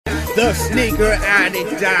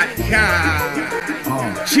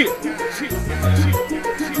thesneakeraddict.com. Chill.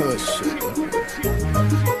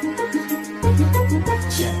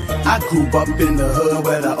 I grew up in the hood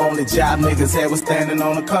where the only job niggas had was standing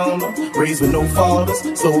on the corner. Raised with no fathers,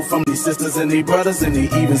 stole from these sisters and they brothers, and they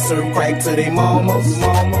even served crack to their mamas.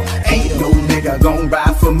 Ain't no nigga gon'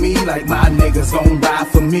 ride for me like my niggas gon' ride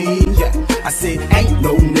for me. Yeah, I said ain't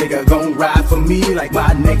no nigga gon' ride for me like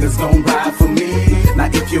my niggas gon' ride for me. Now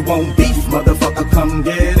if you want beef, motherfucker, come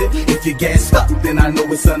get it. If you gassed up, then I know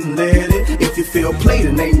it's unleaded. If you feel played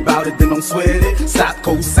and ain't bout it, then don't sweat it. Stop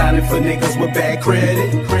co-signing for niggas with bad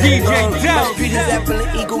credit. My street is Apple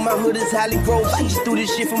and Eagle, my hood is Holly Grove. I just do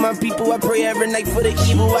this shit for my people, I pray every night for the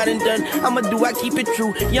evil I done. I'ma do, I keep it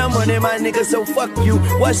true. Young money, my niggas, so fuck you.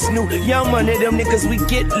 What's new? Young money, them niggas, we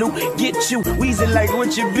get loot, get you. Weezy like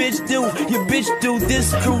what your bitch do. Your bitch do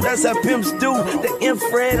this crew, that's how pimps do. The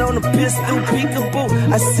infrared on the pistol, peekaboo.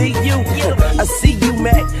 I see you, I see you,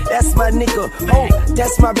 Mack. That's my nigga. Oh,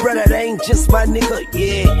 that's my brother, that ain't just my nigga,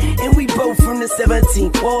 yeah. And we both from the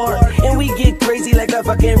 17th ward. And we get crazy like a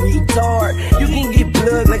fucking retard. You can get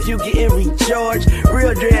plugged like you getting recharged.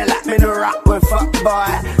 Real dread like me to rock with fuck boy.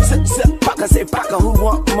 Sup, Paka say Paka, who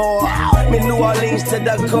want more? Me New Orleans to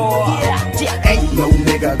the core. Ain't no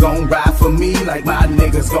nigga gon' ride for me like my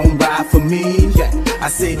niggas gon' ride for me. Yeah, I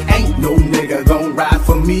said ain't no nigga gon' ride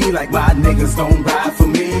for me like my niggas gon' ride for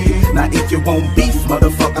me. Now if you want beef,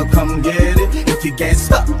 motherfucker, come get it. If you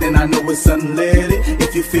gassed up, then I know it's unleaded.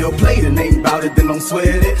 If you feel played and ain't bout it, then don't sweat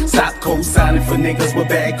it. Stop co-signing for niggas with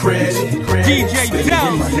bad credit. DJ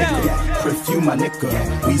Down. Criff, you my nigga.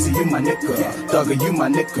 Weezy, you my nigga. Thugger, you my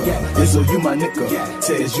nigga. Izzo, you my nigga.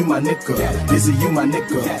 Tez, you my nigga. Dizzy, you my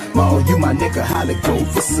nigga. Maul, you my nigga. Holly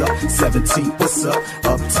Grove, what's up? 17, what's up?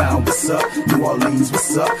 Uptown, what's up? New Orleans,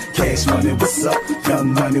 what's up? Cash money, what's up?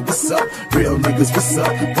 Young money, what's up? Real niggas, what's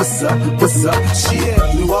up? What's up? What's up? Shit,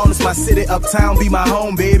 New Orleans, my city. Uptown be my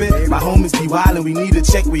home, baby. My homies be wildin', we need to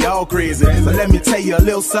check, we all crazy. But let me tell you a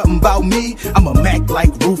little something about me. I'm a Mack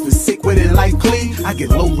like Rufus, sick with it like Clee. I get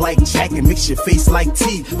low like Jack and mix your face like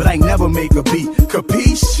tea, but I ain't never make a beat.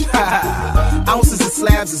 Capiche? Ounces and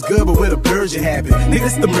slabs is good, but with a Persian habit.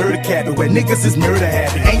 Niggas the murder cabin, where niggas is murder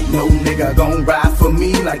habit. Ain't no nigga gon' ride for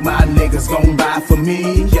me like my niggas gon' ride for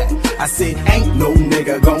me. Yeah, I said ain't no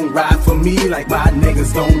nigga gon' ride for me like my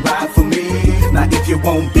niggas gon' ride for me. Now if you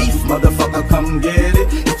want beef, motherfucker, come get it.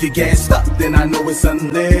 If you gassed up, then I know it's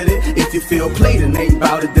unleaded. If you feel played and ain't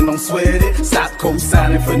bout it, then don't sweat it. Stop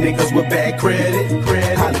co-signing for niggas with bad credit.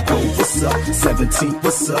 Holly Grove, what's up? 17,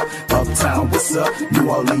 what's up? Uptown, what's up? New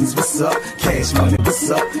Orleans, what's up? Cash money, what's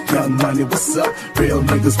up? Young money, what's up? Real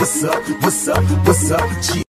niggas, what's up? What's up? What's up?